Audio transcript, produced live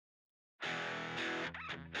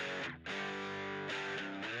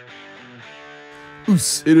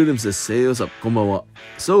Impz says, hey, what's up, konbanwa.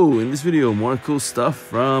 So, in this video, more cool stuff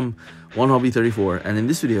from Wonhobby34. And in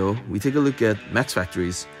this video, we take a look at Max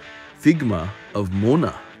Factory's Figma of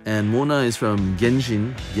Mona. And Mona is from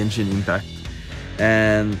Genshin Impact.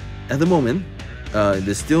 And at the moment,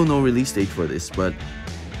 there's still no release date for this, but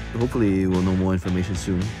hopefully we'll know more information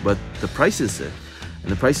soon. But the price is set.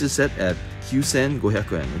 And the price is set at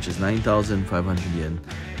 9,500 yen, which is 9,500 yen.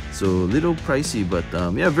 So a little pricey, but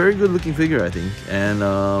yeah, very good looking figure, I think. And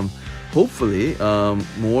hopefully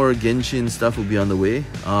more Genshin stuff will be on the way.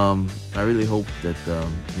 I really hope that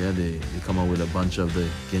yeah, they come out with a bunch of the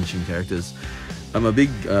Genshin characters. I'm a big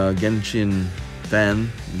Genshin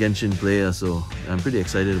fan, Genshin player, so I'm pretty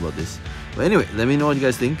excited about this. But anyway, let me know what you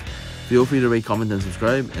guys think. Feel free to rate, comment, and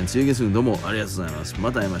subscribe. And see you again soon. どうもありがとうございます。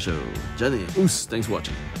また会いましょう。じゃあね。Thanks for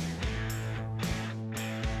watching.